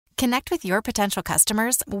Connect with your potential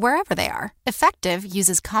customers wherever they are. Effective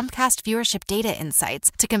uses Comcast viewership data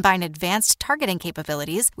insights to combine advanced targeting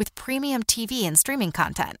capabilities with premium TV and streaming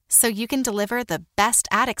content, so you can deliver the best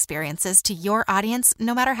ad experiences to your audience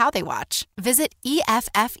no matter how they watch. Visit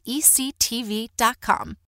EFFECTV.com.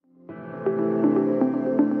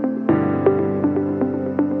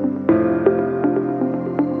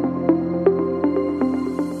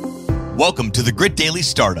 Welcome to the Grit Daily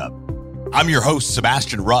Startup. I'm your host,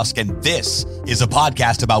 Sebastian Rusk, and this is a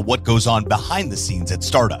podcast about what goes on behind the scenes at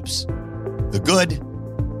startups. The good,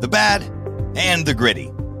 the bad, and the gritty.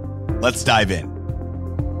 Let's dive in.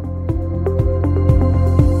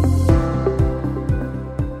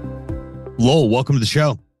 Lowell, welcome to the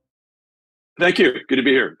show. Thank you. Good to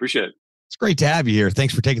be here. Appreciate it. It's great to have you here.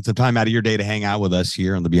 Thanks for taking some time out of your day to hang out with us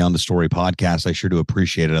here on the Beyond the Story podcast. I sure do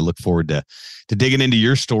appreciate it. I look forward to digging into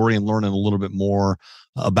your story and learning a little bit more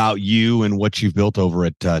about you and what you've built over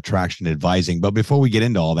at Traction Advising. But before we get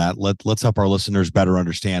into all that, let's help our listeners better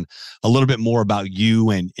understand a little bit more about you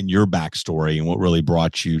and your backstory and what really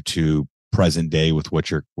brought you to present day with what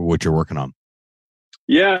you're working on.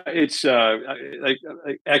 Yeah, it's like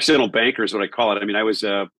accidental banker is what I call it. I mean, I was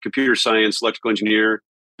a computer science, electrical engineer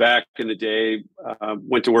back in the day.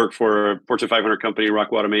 Went to work for a Fortune 500 company,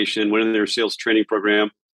 Rockwell Automation, went in their sales training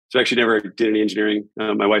program. So I actually never did any engineering.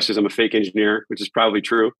 My wife says I'm a fake engineer, which is probably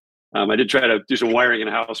true. I did try to do some wiring in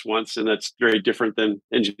a house once, and that's very different than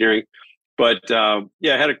engineering. But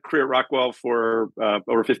yeah, I had a career at Rockwell for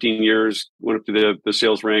over 15 years, went up to the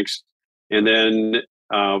sales ranks, and then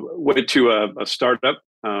went to a startup,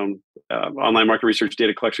 online market research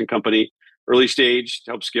data collection company, early stage,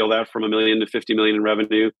 to help scale that from $1 million to $50 million in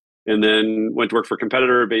revenue. And then went to work for a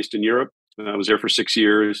competitor based in Europe. I was there for 6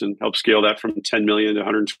 years and helped scale that from 10 million to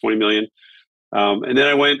 120 million. And then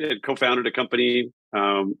I went and co-founded a company,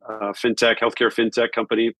 healthcare fintech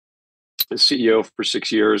company, as CEO for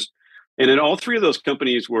 6 years. And then all three of those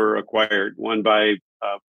companies were acquired, one by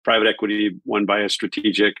private equity, one by a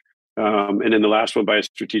strategic, and then the last one by a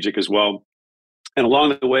strategic as well. And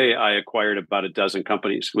along the way, I acquired about a dozen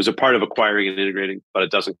companies, was a part of acquiring and integrating about a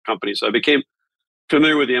dozen companies. So I became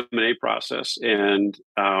familiar with the M&A process and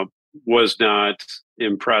was not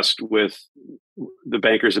impressed with the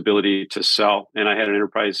banker's ability to sell. And I had an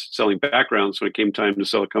enterprise selling background. So when it came time to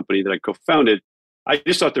sell a company that I co-founded, I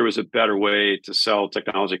just thought there was a better way to sell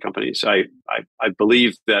technology companies. I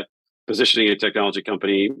believe that positioning a technology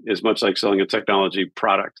company is much like selling a technology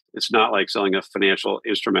product. It's not like selling a financial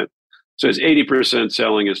instrument. So it's 80%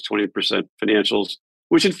 selling, is 20% financials,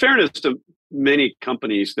 which in fairness to many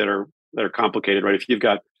companies that are complicated, right? If you've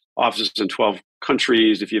got offices in 12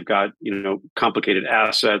 countries, if you've got, complicated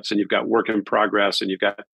assets and you've got work in progress and you've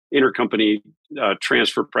got intercompany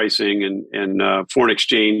transfer pricing and foreign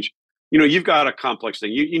exchange, you've got a complex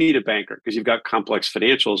thing. You need a banker because you've got complex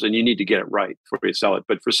financials and you need to get it right before you sell it.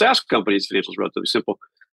 But for SaaS companies, financials are relatively simple.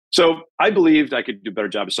 So I believed I could do a better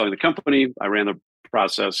job of selling the company. I ran the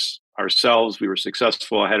process ourselves. We were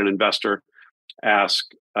successful. I had an investor ask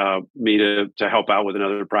me to help out with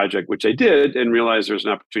another project, which I did, and realized there's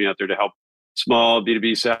an opportunity out there to help small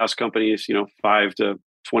B2B SaaS companies, 5 to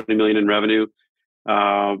 20 million in revenue,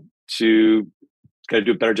 to kind of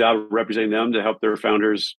do a better job of representing them to help their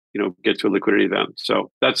founders, get to a liquidity event. So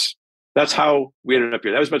that's how we ended up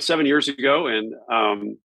here. That was about 7 years ago, and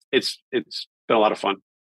it's been a lot of fun,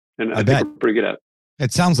 and I think we're pretty good at it.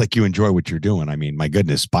 It sounds like you enjoy what you're doing. I mean, my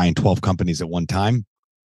goodness, buying 12 companies at one time,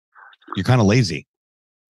 you're kind of lazy.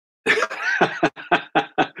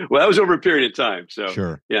 Well, that was over a period of time. So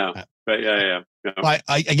sure. Yeah. But yeah. Well,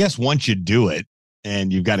 I guess once you do it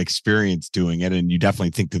and you've got experience doing it, and you definitely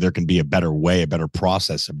think that there can be a better way, a better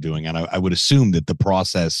process of doing it. I would assume that the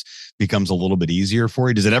process becomes a little bit easier for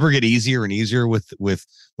you. Does it ever get easier and easier with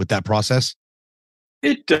that process?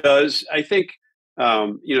 It does. I think,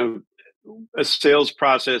 a sales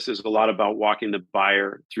process is a lot about walking the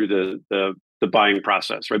buyer through the buying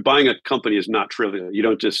process, right? Buying a company is not trivial. You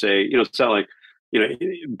don't just say, it's not like,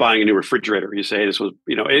 buying a new refrigerator. You say this was,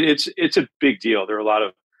 it's a big deal. There are a lot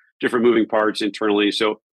of different moving parts internally.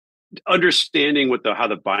 So understanding how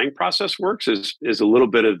the buying process works is a little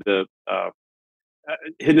bit of the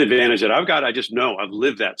hidden advantage that I've got. I just know I've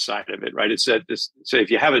lived that side of it, right? It's that say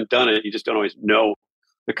if you haven't done it, you just don't always know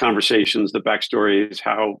the conversations, the backstories,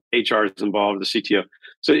 how HR is involved, the CTO.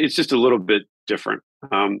 So it's just a little bit different.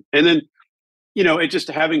 And then, it just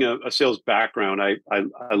having a sales background, I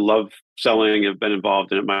love selling. I've been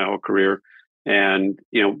involved in it my whole career. And,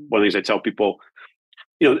 one of the things I tell people,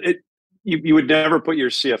 you would never put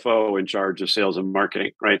your CFO in charge of sales and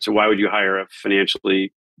marketing, right? So why would you hire a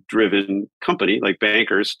financially driven company like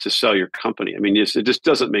bankers to sell your company. I mean, it just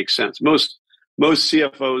doesn't make sense. Most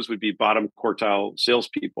CFOs would be bottom quartile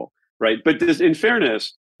salespeople, right? But in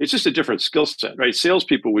fairness, it's just a different skill set, right?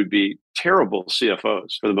 Salespeople would be terrible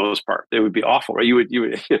CFOs for the most part. They would be awful, right? You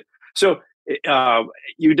would so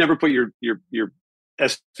you would never put your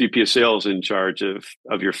SVP of sales in charge of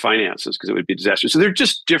your finances because it would be disastrous. So they're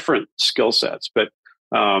just different skill sets. But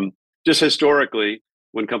just historically,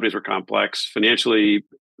 when companies were complex, financially,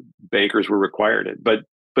 bankers were required it. But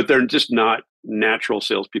they're just not natural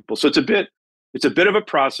salespeople. So it's a bit of a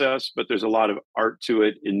process, but there's a lot of art to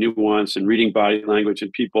it in nuance and reading body language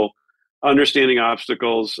and people, understanding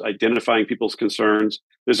obstacles, identifying people's concerns.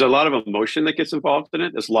 There's a lot of emotion that gets involved in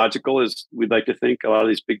it, as logical as we'd like to think a lot of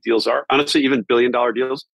these big deals are. Honestly, even billion-dollar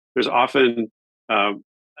deals, there's often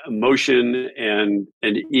emotion and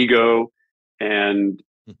ego and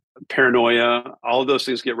paranoia. All of those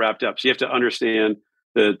things get wrapped up. So you have to understand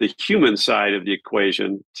the human side of the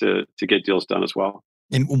equation to get deals done as well.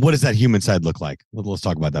 And what does that human side look like? Let's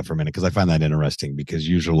talk about that for a minute, because I find that interesting, because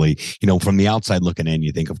usually, from the outside looking in,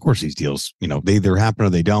 you think, of course, these deals, they either happen or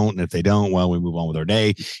they don't. And if they don't, well, we move on with our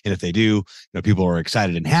day. And if they do, people are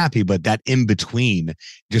excited and happy. But that in between,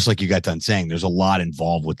 just like you got done saying, there's a lot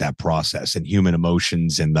involved with that process and human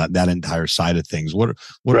emotions and that entire side of things. What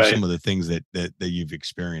are some of the things that you've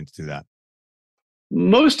experienced through that?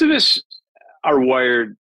 Most of us are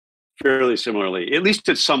wired fairly similarly, at least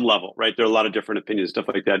at some level, right? There are a lot of different opinions, stuff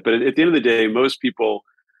like that. But at the end of the day, most people,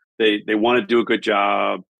 they want to do a good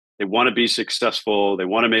job. They want to be successful. They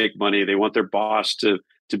want to make money. They want their boss to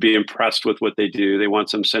be impressed with what they do. They want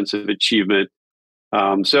some sense of achievement.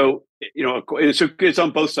 So it's on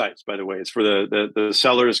both sides, by the way. It's for the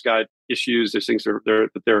sellers got issues. There's things that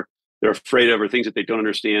they're afraid of, or things that they don't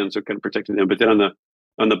understand. So kind of protecting them. But then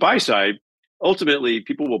on the buy side, ultimately,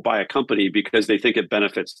 people will buy a company because they think it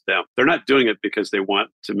benefits them. They're not doing it because they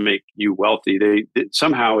want to make you wealthy.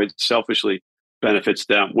 Somehow it selfishly benefits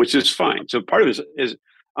them, which is fine. So part of it is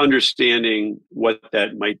understanding what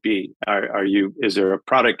that might be. Is there a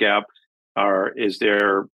product gap? Are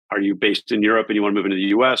you based in Europe and you want to move into the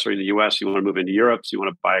US, or in the US you want to move into Europe? So you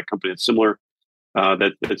want to buy a company that's similar,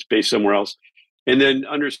 that's based somewhere else. And then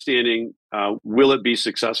understanding, will it be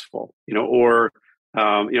successful? Or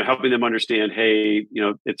helping them understand, hey,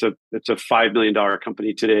 it's a $5 million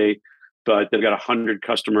company today, but they've got 100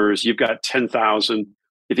 customers. You've got 10,000.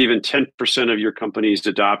 If even 10% of your companies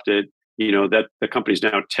adopt it, that the company's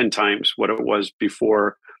now 10 times what it was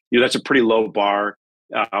before. That's a pretty low bar.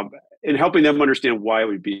 And helping them understand why it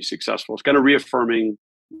would be successful. It's kind of reaffirming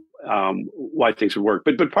why things would work.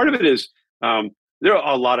 But part of it is there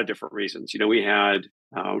are a lot of different reasons. We had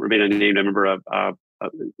remain unnamed. I remember a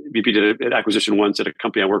VP did an acquisition once at a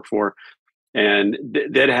company I worked for, and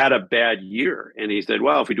that had a bad year. And he said,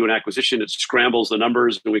 well, if we do an acquisition, it scrambles the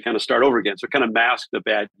numbers and we kind of start over again. So it kind of masked the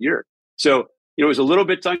bad year. So, it was a little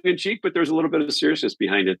bit tongue in cheek, but there's a little bit of seriousness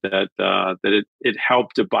behind it that it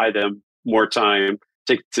helped to buy them more time,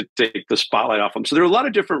 to take the spotlight off them. So there are a lot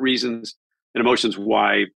of different reasons and emotions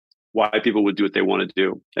why people would do what they want to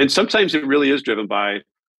do. And sometimes it really is driven by,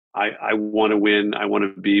 I want to win. I want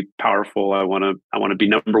to be powerful. I want to be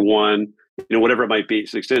number one. Whatever it might be.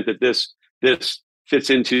 To the extent that this fits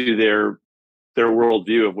into their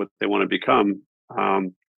worldview of what they want to become,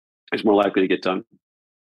 is more likely to get done.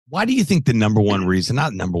 Why do you think the number one reason?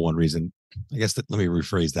 Not number one reason. I guess let me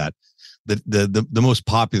rephrase that. The most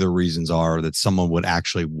popular reasons are that someone would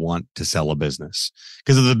actually want to sell a business.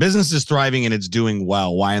 Because if the business is thriving and it's doing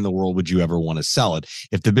well, why in the world would you ever want to sell it?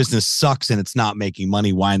 If the business sucks and it's not making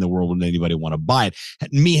money, why in the world would anybody want to buy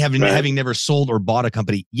it? Me having never sold or bought a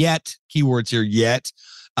company yet, keywords here, yet,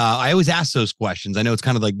 I always ask those questions. I know it's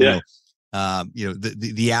kind of like, the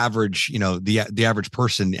average, the average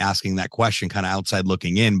person asking that question, kind of outside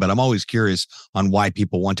looking in, but I'm always curious on why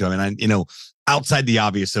people want to. I mean, outside the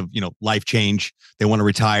obvious of, life change, they want to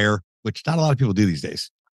retire, which not a lot of people do these days,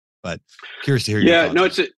 but curious to hear your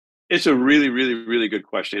thoughts. No, it's a really, really, really good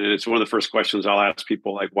question. And it's one of the first questions I'll ask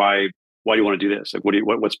people, like, why do you want to do this? Like,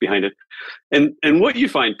 what's behind it? And what you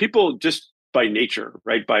find, people just by nature,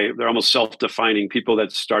 right? They're almost self-defining. People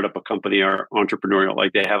that start up a company are entrepreneurial.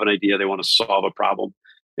 Like, they have an idea, they want to solve a problem.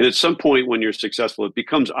 And at some point when you're successful, it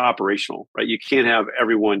becomes operational, right? You can't have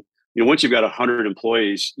everyone, once you've got 100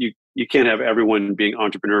 employees, you can't have everyone being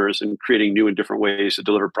entrepreneurs and creating new and different ways to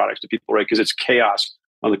deliver products to people, right? Because it's chaos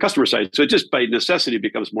on the customer side. So it just by necessity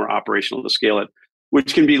becomes more operational to scale it,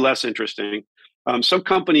 which can be less interesting. Some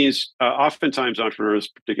companies, oftentimes entrepreneurs,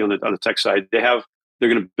 particularly on the tech side, they're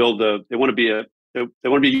going to build they want to be a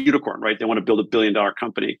unicorn, right? They want to build $1 billion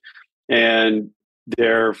company. And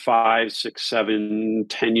they're 5, 6, 7,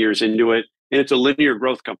 10 years into it. And it's a linear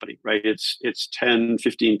growth company, right? It's 10,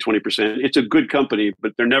 15, 20%. It's a good company,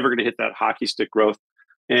 but they're never going to hit that hockey stick growth.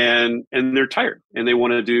 And they're tired and they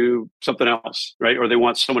want to do something else, right? Or they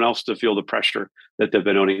want someone else to feel the pressure that they've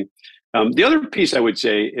been owning. The other piece I would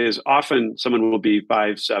say is often someone will be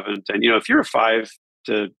 5, 7, 10. If you're a 5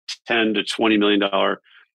 to 10 to $20 million,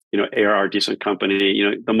 ARR decent company,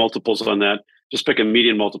 the multiples on that, just pick a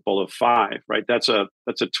median multiple of 5, right? That's a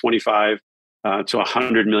 25 to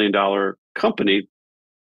 $100 million company.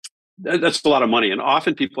 That's a lot of money. And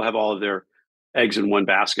often people have all of their eggs in one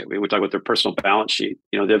basket. We talk about their personal balance sheet.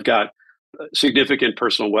 They've got significant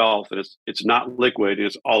personal wealth and it's not liquid.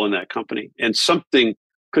 It's all in that company. And something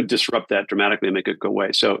could disrupt that dramatically and make it go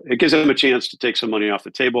away. So it gives them a chance to take some money off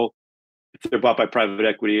the table. If they're bought by private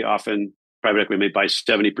equity, often private equity may buy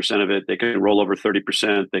 70% of it. They can roll over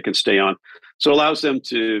 30%. They can stay on. So it allows them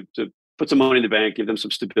to put some money in the bank, give them some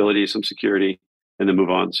stability, some security, and then move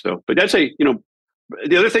on. So, but that's the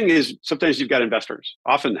other thing is sometimes you've got investors,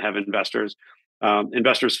 often have investors.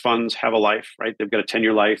 Investors' funds have a life, right? They've got a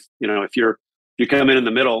 10-year life. If you come in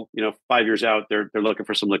the middle, 5 years out, they're looking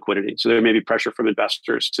for some liquidity. So there may be pressure from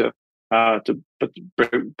investors to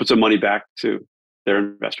put some money back to their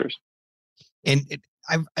investors. And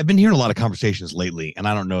I've been hearing a lot of conversations lately, and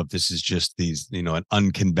I don't know if this is just these, an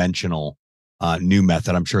unconventional new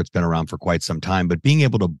method. I'm sure it's been around for quite some time, but being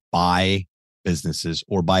able to buy businesses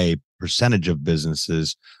or buy a percentage of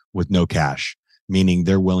businesses with no cash, meaning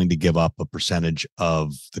they're willing to give up a percentage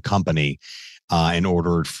of the company in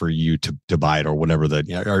order for you to buy it or whatever.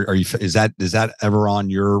 Is that ever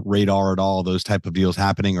on your radar at all? Those type of deals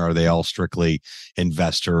happening, or are they all strictly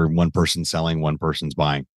investor, one person selling, one person's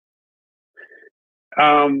buying?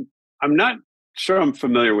 I'm not sure I'm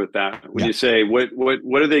familiar with that. When you say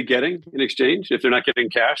what are they getting in exchange? If they're not getting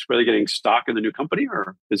cash, are they getting stock in the new company,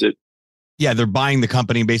 or is it? Yeah, they're buying the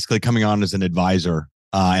company, basically coming on as an advisor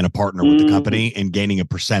and a partner with the company and gaining a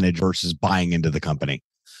percentage versus buying into the company.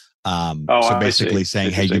 So basically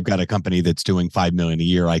saying, hey, you've got a company that's doing $5 million a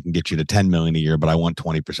year. I can get you to $10 million a year, but I want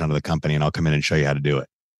 20% of the company and I'll come in and show you how to do it.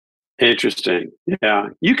 Interesting. Yeah,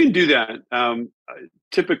 you can do that.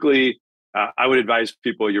 Typically, I would advise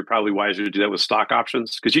people you're probably wiser to do that with stock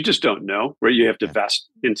options because you just don't know where you have to vest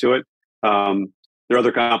into it. There are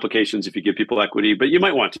other complications if you give people equity, but you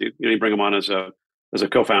might want to. You bring them on as a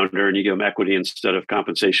co-founder and you give them equity instead of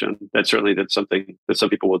compensation. That's something that some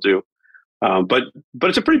people will do. But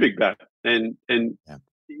it's a pretty big bet, and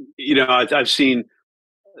I've seen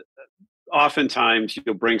oftentimes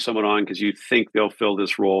you'll bring someone on because you think they'll fill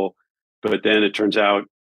this role, but then it turns out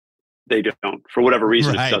they don't. For whatever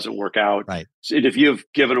reason, It doesn't work out. Right. So if you've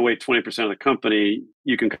given away 20% of the company,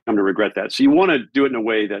 you can come to regret that. So you want to do it in a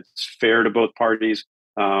way that's fair to both parties,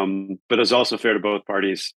 but is also fair to both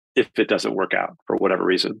parties if it doesn't work out for whatever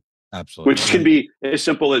reason. Absolutely. Which can be as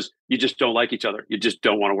simple as you just don't like each other. You just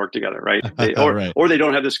don't want to work together, right? Or they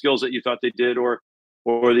don't have the skills that you thought they did, or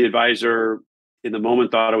the advisor in the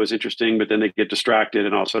moment thought it was interesting, but then they get distracted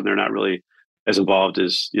and all of a sudden they're not really as involved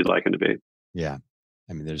as you'd like them to be. Yeah.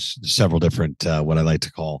 I mean, there's several different, what I like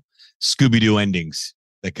to call Scooby-Doo endings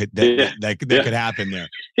that could happen there.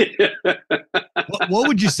 What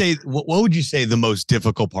would you say? What would you say the most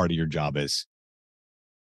difficult part of your job is?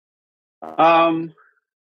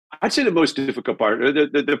 I'd say the most difficult part,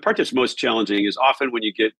 the part that's most challenging, is often when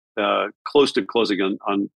you get close to closing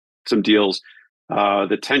on some deals,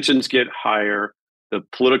 the tensions get higher, the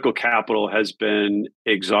political capital has been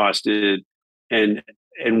exhausted, and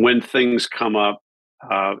when things come up,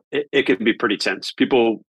 it can be pretty tense.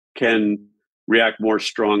 People can react more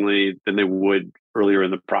strongly than they would earlier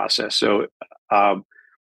in the process. So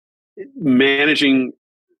managing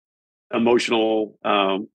emotional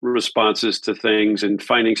responses to things and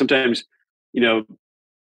finding sometimes,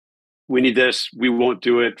 we need this, we won't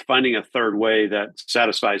do it. Finding a third way that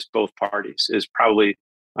satisfies both parties is probably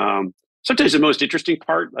sometimes the most interesting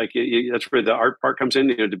part. Like that's where the art part comes in,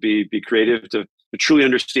 to be creative, to truly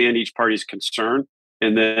understand each party's concern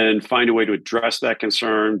and then find a way to address that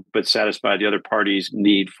concern, but satisfy the other party's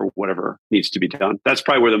need for whatever needs to be done. That's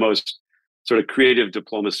probably where the most sort of creative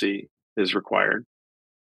diplomacy is required.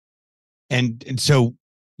 And so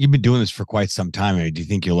you've been doing this for quite some time. Do you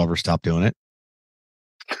think you'll ever stop doing it?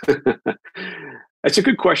 That's a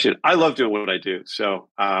good question. I love doing what I do. So,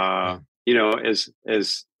 as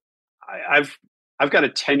I've got a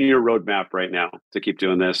 10-year roadmap right now to keep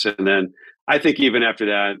doing this. And then I think even after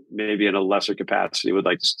that, maybe in a lesser capacity, would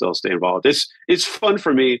like to still stay involved. It's fun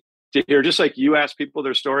for me to hear, just like you ask people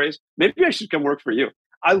their stories. Maybe I should come work for you.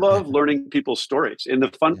 I love learning people's stories. And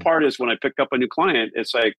the fun part is when I pick up a new client,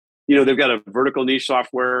 it's like, they've got a vertical niche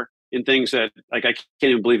software in things that like I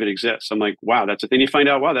can't even believe it exists. I'm like, wow, that's a thing. You find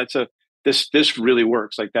out, wow, this really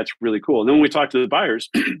works. Like that's really cool. And then when we talk to the buyers,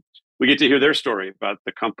 we get to hear their story about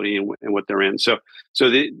the company and what they're in. So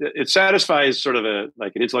it satisfies sort of an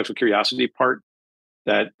intellectual curiosity part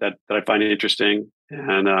that I find interesting,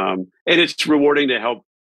 and it's rewarding to help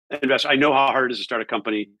invest. I know how hard it is to start a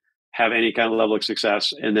company, have any kind of level of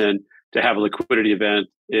success, and then to have a liquidity event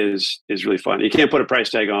is really fun. You can't put a price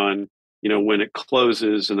tag on, when it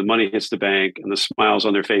closes and the money hits the bank and the smiles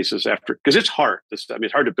on their faces after, because it's hard. It's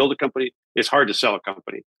hard to build a company. It's hard to sell a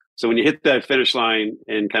company. So when you hit that finish line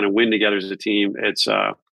and kind of win together as a team, it's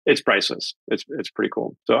priceless. It's pretty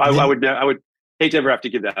cool. So I would hate to ever have to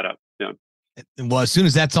give that up. Yeah. Well, as soon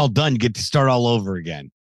as that's all done, you get to start all over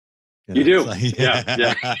again. You do.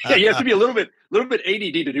 Yeah. You have to be a little bit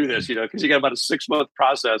ADD to do this, because you got about a 6-month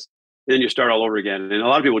process, and then you start all over again. And a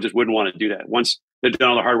lot of people just wouldn't want to do that. Once they've done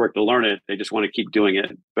all the hard work to learn it, they just want to keep doing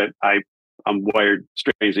it. But I'm wired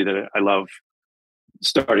strangely that I love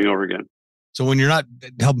starting over again. So when you're not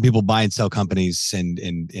helping people buy and sell companies and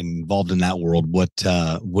involved in that world, what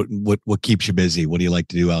keeps you busy? What do you like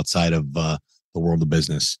to do outside of the world of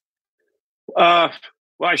business? Well,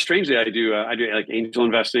 I do like angel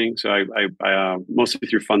investing. So I mostly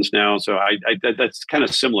through funds now. So that's kind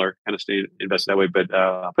of similar, kind of stay invested that way. But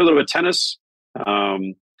I play a little bit of tennis.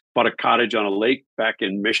 Bought a cottage on a lake back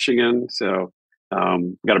in Michigan. So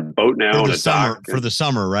got a boat now and a dock for the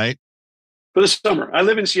summer, right? For the summer. I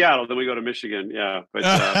live in Seattle, then we go to Michigan. Yeah. But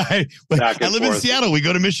I live in Seattle. We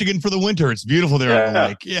go to Michigan for the winter. It's beautiful there on the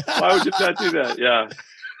lake. Yeah. Why would you not do that? Yeah.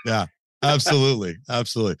 Yeah. Absolutely.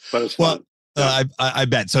 Absolutely. But it's fun. I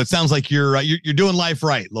bet. So it sounds like you're doing life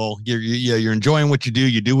right, Lowell. You're enjoying what you do.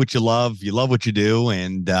 You do what you love what you do,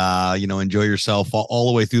 and enjoy yourself all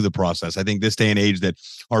the way through the process. I think this day and age that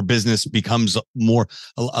our business becomes more,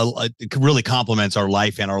 it really complements our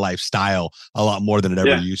life and our lifestyle a lot more than it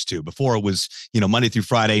ever used to. Before it was, Monday through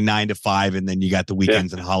Friday, 9 to 5, and then you got the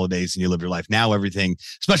weekends and holidays, and you live your life. Now everything,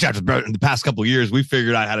 especially after the past couple of years, we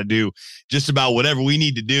figured out how to do just about whatever we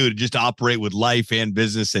need to do to just operate with life and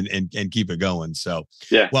business and keep it going. So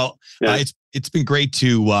it's been great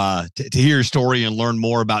to hear your story and learn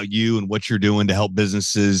more about you and what you're doing to help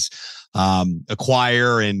businesses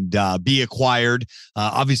acquire and be acquired.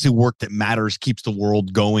 Obviously, work that matters keeps the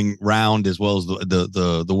world going round, as well as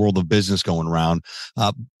the world of business going round.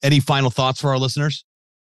 Any final thoughts for our listeners?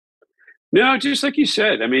 No, just like you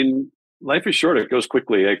said. I mean, life is short; it goes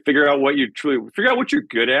quickly. Like, figure out what you're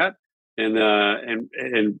good at.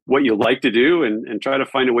 And what you like to do, and try to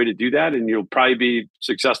find a way to do that, and you'll probably be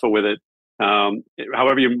successful with it.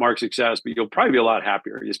 However you mark success, but you'll probably be a lot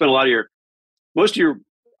happier. You spend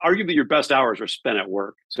arguably your best hours are spent at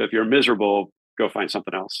work. So if you're miserable, go find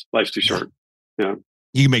something else. Life's too short. Yeah.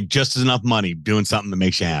 You can make just as enough money doing something that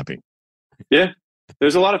makes you happy. Yeah.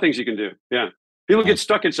 There's a lot of things you can do. Yeah. People get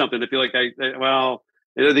stuck in something. They feel like they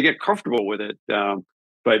get comfortable with it.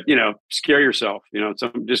 But scare yourself.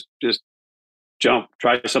 Just jump.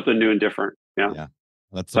 Try something new and different. Yeah, yeah.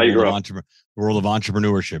 That's the world of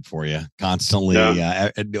entrepreneurship for you. Constantly,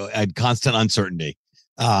 at constant uncertainty.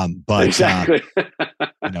 But exactly.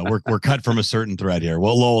 We're cut from a certain thread here.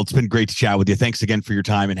 Well, Lowell, it's been great to chat with you. Thanks again for your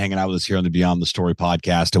time and hanging out with us here on the Beyond the Story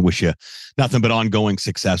podcast. I wish you nothing but ongoing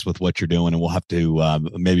success with what you're doing, and we'll have to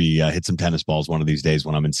maybe hit some tennis balls one of these days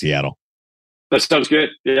when I'm in Seattle. That sounds good.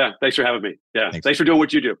 Yeah. Thanks for having me. Yeah. Thanks for doing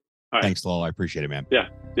what you do. All right. Thanks, Lowell. I appreciate it, man. Yeah.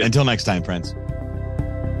 Until next time, friends.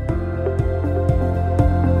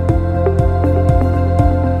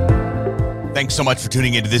 Thanks so much for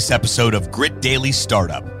tuning into this episode of Grit Daily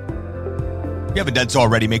Startup. If you haven't done so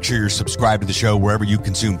already, make sure you're subscribed to the show wherever you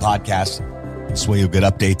consume podcasts. This way you'll get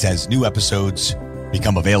updates as new episodes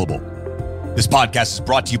become available. This podcast is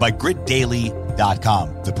brought to you by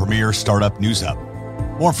gritdaily.com, the premier startup news hub.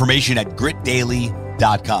 More information at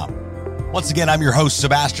gritdaily.com. Once again, I'm your host,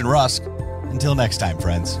 Sebastian Rusk. Until next time,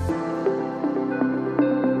 friends.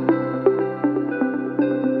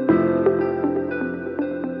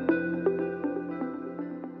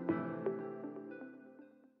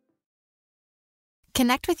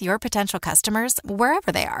 Connect with your potential customers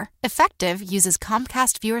wherever they are. Effective uses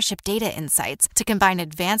Comcast viewership data insights to combine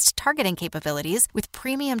advanced targeting capabilities with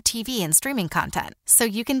premium TV and streaming content, so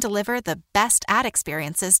you can deliver the best ad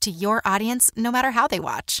experiences to your audience no matter how they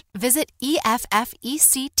watch. Visit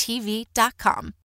EFFECTV.com.